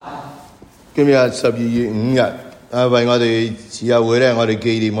今日12月5日為我哋慈幼會咧，我哋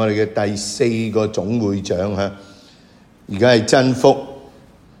紀念我哋嘅第4個總會長嚇。而家係真福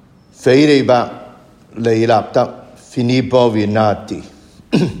斐理伯李納德 Filippo Vinati。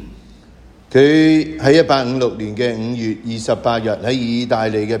佢喺1856年嘅5月28日喺意大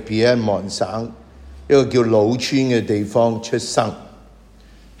利嘅皮埃蒙省一個叫老村嘅地方出生。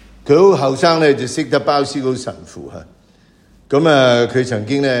佢好後生咧就識得鮑思高神父嚇。佢曾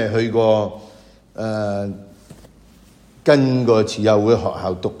經咧去過跟個慈幼會學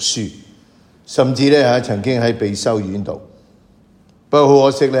校讀書，甚至咧曾經喺秘修院讀。不過好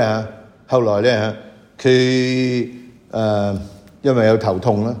可惜咧後來咧佢因為有頭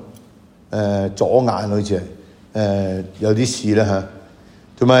痛啦，左眼好似係有啲事啦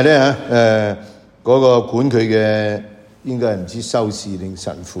同埋咧嗰個管佢嘅應該係唔知修士定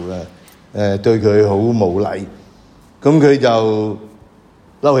神父啦，對佢好無禮。咁佢就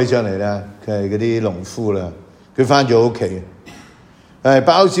嬲起上嚟啦，佢係嗰啲農夫啦，佢返咗屋企。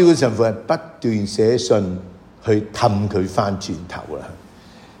鮑思高神父係不斷寫信去氹佢返轉頭啦，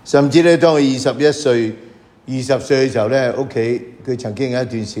甚至咧當佢20歲嘅時候咧，屋企佢曾經有一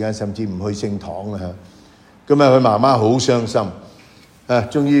段時間甚至唔去聖堂啦嚇。咁佢媽媽好傷心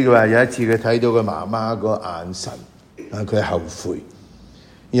終於佢話有一次佢睇到佢媽媽個眼神佢後悔。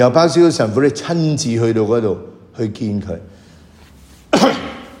然後鮑思高神父咧親自去到嗰度去見佢，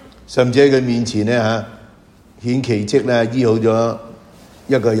甚至喺佢面前咧顯奇蹟咧醫好咗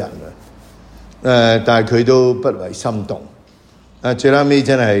一個人但係佢都不為心動。最後尾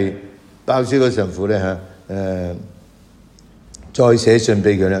真係鮑思高神父咧再寫信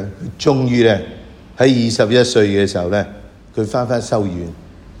俾佢咧，終於咧喺21歲嘅時候咧，佢返修院。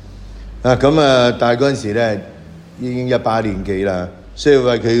但係嗰陣時咧已經100年紀啦，所以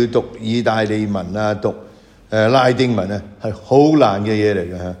話佢要讀意大利文讀拉丁文係好難嘅嘢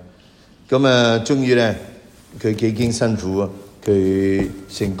嚟嘅嚇。終於咧佢幾經辛苦，佢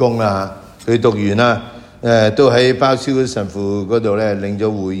成功啦，佢讀完啦，都喺鮑思高神父嗰度咧領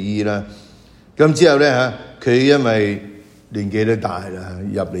咗會醫啦。咁之後咧佢因為年紀都大啦，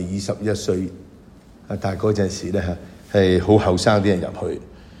入嚟21歲，但係嗰陣時咧係好後生啲人入去。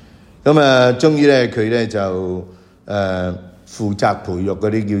終於咧佢咧就負責培育嗰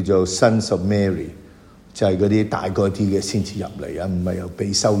啲叫做 Sons of Mary， 就係嗰啲大個啲嘅先至入嚟唔係由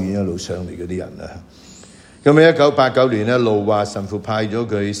秘修院一路上嚟嗰啲人啦。喺1989年咧，路華神父派咗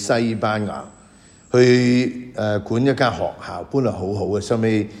佢西班牙去管一間學校，本來好好嘅，收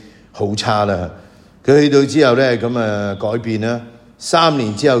尾好差啦。佢去到之後咧，改變啦。3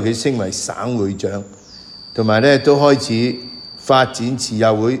年之後，佢升為省會長，同埋咧都開始發展慈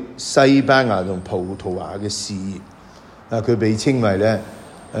幼會西班牙同葡萄牙嘅事業。佢被稱為咧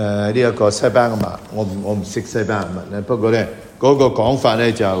呢一個西班牙文，我唔識西班牙文咧，不過咧嗰個講法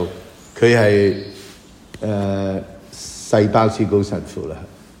咧就佢係細鮑思高神父啦。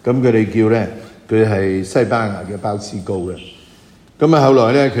佢哋叫咧佢係西班牙嘅鮑思高嘅。後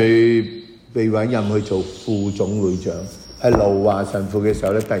來咧佢被委任去做副總會長，喺盧華神父嘅時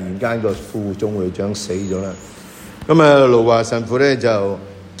候咧，突然間個副總會長死咗啦。盧華神父咧就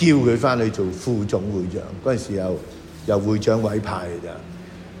叫佢返去做副總會長，嗰陣時由會長委派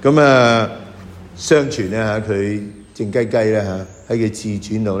嘅咋。相傳咧佢靜雞雞咧喺佢自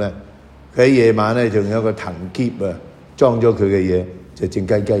傳度咧，佢喺夜晚咧仲有一個藤篋裝咗佢嘅嘢，就靜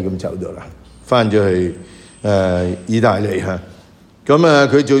雞雞咁走咗啦，返咗去意大利嚇。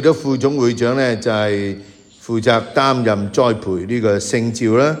佢做咗副總會長咧，就係負責擔任栽培呢個聖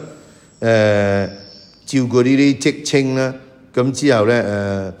召啦，照顧呢啲職稱啦。之後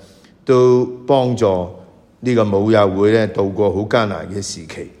咧都幫助呢個母幼會咧度過好艱難嘅時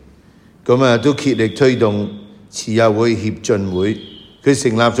期。都竭力推動慈幼會協進會，佢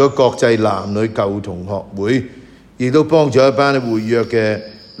成立咗國際男女舊童學會，亦都幫助一班活躍嘅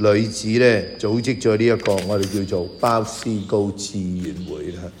女子咧組織咗呢一個我哋叫做鮑思高志願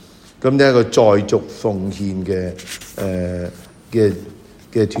會啦。呢一個在俗奉獻嘅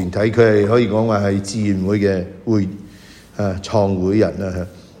團體，佢係可以講話係志願會嘅創會人啦。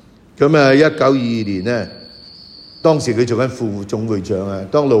1922年咧，當時佢做緊副總會長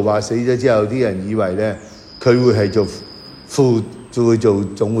當盧華死咗之後，啲人以為咧佢會係做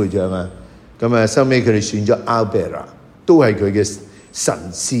總會長收尾佢哋選咗 Albera， 都係佢嘅神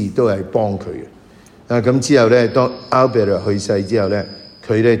師，都係幫佢嘅。之後咧，當 Albera 去世之後咧，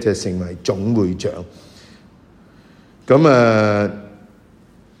佢咧就成為總會長。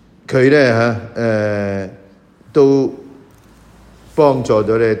佢咧都幫助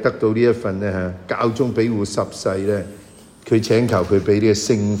咗咧得到呢一份咧教宗庇護10世咧，佢請求佢俾呢個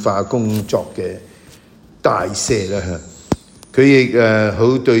聖化工作嘅大赦啦。佢亦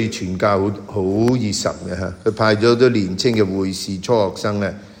好對傳教好熱忱嘅嚇，佢派咗好多年青嘅會士初學生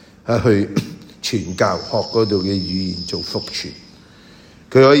咧去傳教，學嗰度嘅語言做福傳。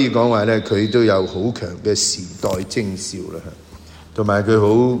佢可以講話咧，佢都有好強嘅時代徵兆啦，同埋佢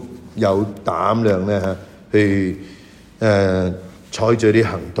好有膽量咧去採取啲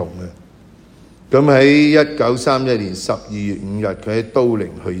行動啊！咁喺1931年12月5日，佢喺都靈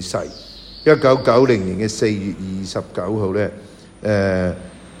去世。1990年嘅4月29號咧，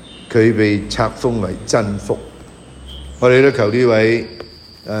佢被冊封為真福。我哋都求呢位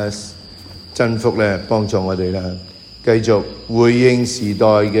真福咧幫助我哋啦，繼續回應時代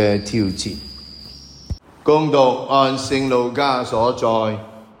嘅挑戰。恭讀按聖路加所載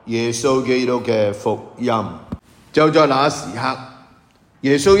耶穌基督嘅福音。就在那時刻，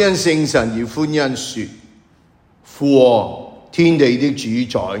耶穌因聖神而歡欣說：父啊，天地的主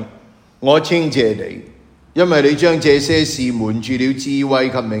宰，我稱謝你，因為你將這些事瞞住了智慧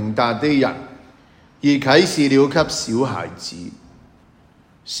及明達的人，而啟示了給小孩子。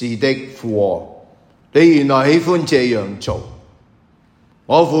是的，父啊，你原來喜歡這樣做。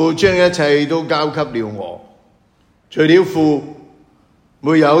我父將一切都交給了我，除了父，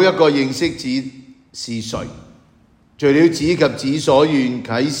沒有一個認識子是誰，除了子及子所願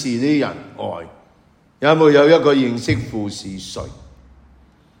啟示的人外，也沒有一個認識父是誰。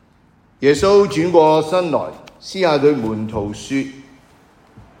耶穌轉過身來，私下對門徒說：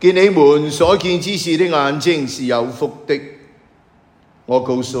見你們所見之事的眼睛是有福的。我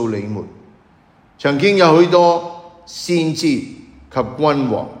告訴你們，曾經有許多先知及君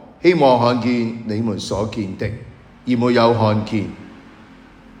王希望看見你們所見的，而沒有看見；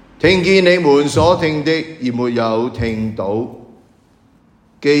聽見你們所聽的，而沒有聽到。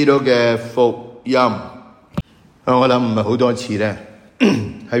基督嘅福音。我諗唔係好多次呢，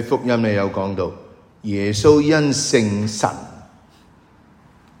喺福音裏有講到耶穌因聖神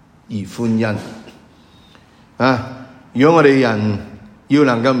而歡欣。如果我哋人要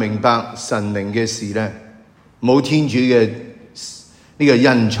能夠明白神靈嘅事呢，冇天主嘅呢個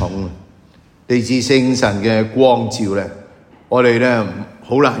恩寵，嚟自聖神嘅光照呢，我哋呢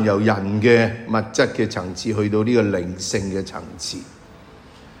好難由人嘅物質嘅層次去到呢個靈性嘅層次。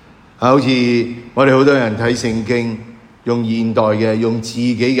好似我哋好多人睇聖經，用現代嘅用自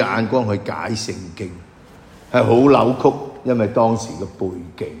己嘅眼光去解聖經，係好扭曲，因為當時嘅背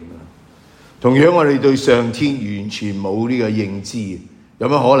景。同樣我哋對上天完全冇呢個認知，有乜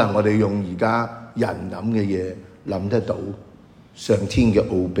可能我哋用而家人諗嘅嘢諗得到上天嘅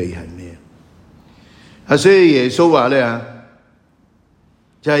奧秘係咩？所以耶穌話咧，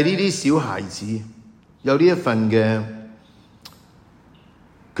就係呢啲小孩子有呢一份嘅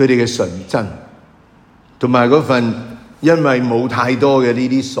佢哋嘅純真，同埋嗰份因為冇太多嘅呢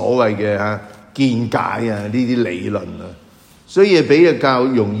啲所謂嘅見解啊，呢啲理論啊，所以比較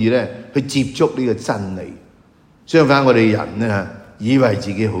容易咧去接觸呢個真理。相反，我哋人咧以為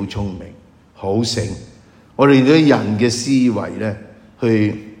自己好聰明、好醒，我哋用咗人嘅思維咧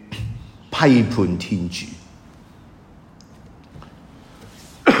去批判天主。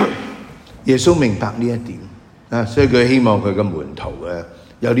耶穌明白呢一點所以佢希望佢嘅門徒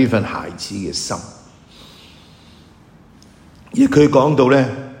有呢份孩子嘅心。而佢講到咧，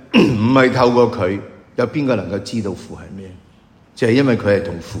唔係透過佢，有邊個能夠知道父係咩？就係因為佢係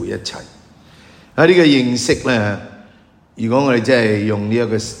同父一齊。呢個認識咧，如果我哋真係用呢一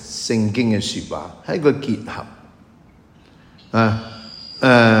個聖經嘅說話，係一個結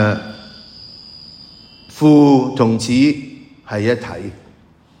合父同子係一體。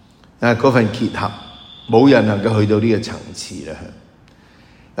嗰份結合，冇人能夠去到呢個層次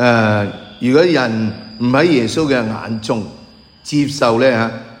啦。如果人唔喺耶穌嘅眼中接受咧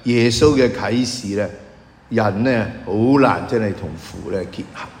耶穌嘅啟示咧，人咧好難真係同父咧結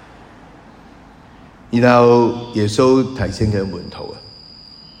合。然後耶穌提醒佢門徒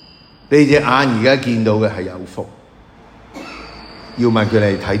你隻眼而家見到嘅係有福，要問佢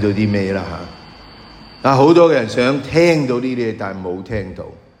哋睇到啲咩啦好多人想聽到呢啲，但係冇聽到。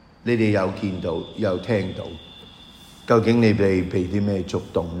你哋有見到又聽到，究竟你哋被啲咩觸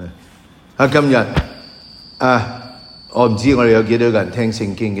動呢？今日我唔知我哋有幾多個人聽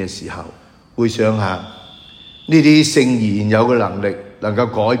聖經嘅時候會想下呢啲聖言有個能力能夠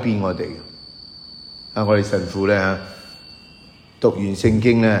改變我哋。我哋神父咧讀完聖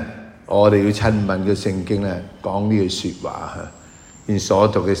經咧，我哋要親吻嘅聖經咧講呢句說話願所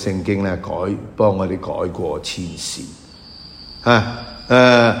讀嘅聖經咧幫我哋改過遷善。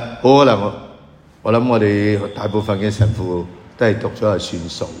好可能我諗我哋大部分嘅神父都係讀咗就算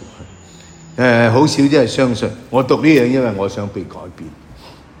數。好少啲係相信我讀呢樣，因為我想被改變，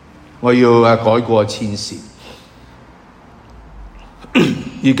我要改過遷善。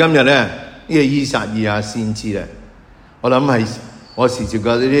而今日咧，呢個以撒以亞先知咧，我諗係我時時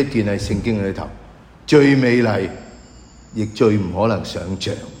覺得呢一段係聖經裏頭最美麗，亦最唔可能想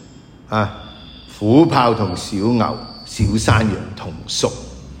像啊！虎豹同小牛、小山羊同屬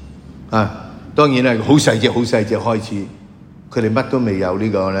啊！當然係好細隻開始，佢哋乜都未有呢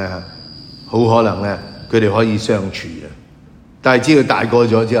個咧，好可能咧佢哋可以相處嘅。但係知道大個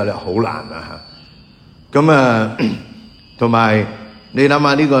咗之後咧，好難啊！咁啊，同埋你諗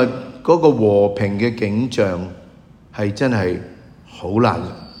下呢個嗰個和平嘅景象係真係好難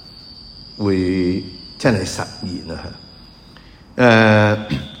會真係實現啊！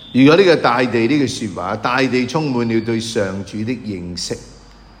如果呢個大地呢句説話，大地充滿了對上主的認識。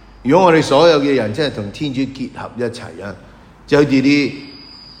如果我哋所有嘅人真係同天主結合一齊啊，就好似啲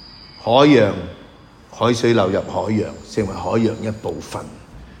海洋，海水流入海洋，成為海洋一部分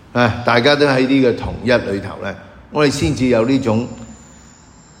啊！大家都喺呢個同一裏頭咧，我哋先至有呢種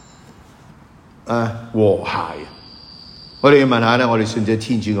和諧。我哋要問下咧，我哋信咗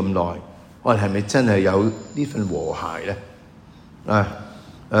天主咁耐，我哋係咪真係有呢份和諧咧？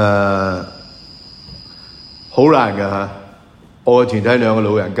好難噶嚇！我嘅團體兩個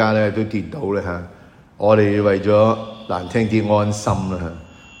老人家咧都跌倒咧嚇，我哋為咗難聽啲安心啦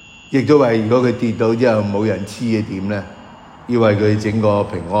嚇，亦都為如果佢跌倒之後冇人黐嘅點咧，要為佢整個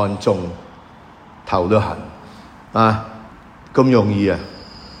平安鐘，頭都痕咁容易啊！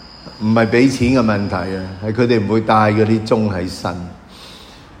唔係俾錢嘅問題啊，係佢哋唔會帶嗰啲鐘喺身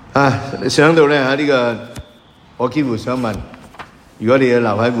想到咧呢個，我幾乎想問。如果你要留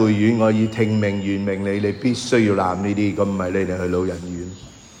喺會院，我以聽命願命你必須要攬呢啲，咁唔係你哋去老人院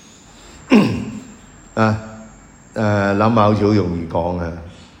諗下好似好容易講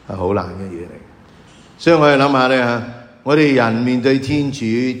好難嘅嘢嚟。所以我哋諗下咧我哋人面對天主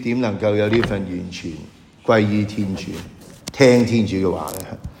點能夠有呢份完全歸依天主、聽天主嘅話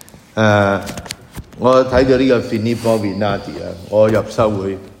咧？我睇咗呢個 菲利伯李納德我入修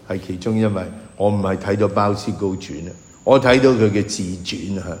會係其中，因為我唔係睇咗鮑思高傳我睇到佢嘅自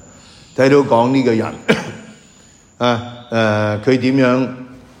傳睇到講呢個人佢點樣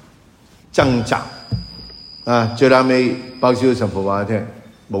掙扎最後尾鮑思高神父話我聽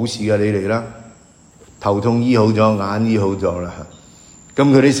冇事㗎，你嚟啦，頭痛醫好咗，眼醫好咗啦。咁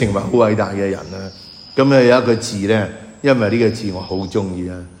佢哋成為好偉大嘅人啦。咁有一個字咧，因為呢個字我好中意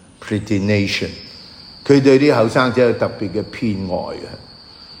predestination， 佢對啲後生仔有特別嘅偏愛嘅，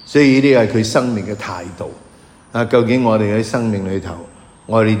所以呢啲係佢生命嘅態度。究竟我哋喺生命裏頭，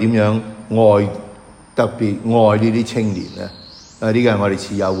我哋點樣愛，特別愛呢啲青年咧？呢個係我哋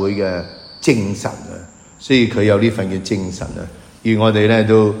慈幼會嘅精神所以佢有呢份嘅精神而我哋咧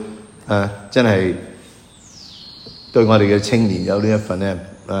都真係對我哋嘅青年有呢一份咧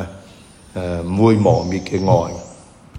唔會磨滅嘅愛。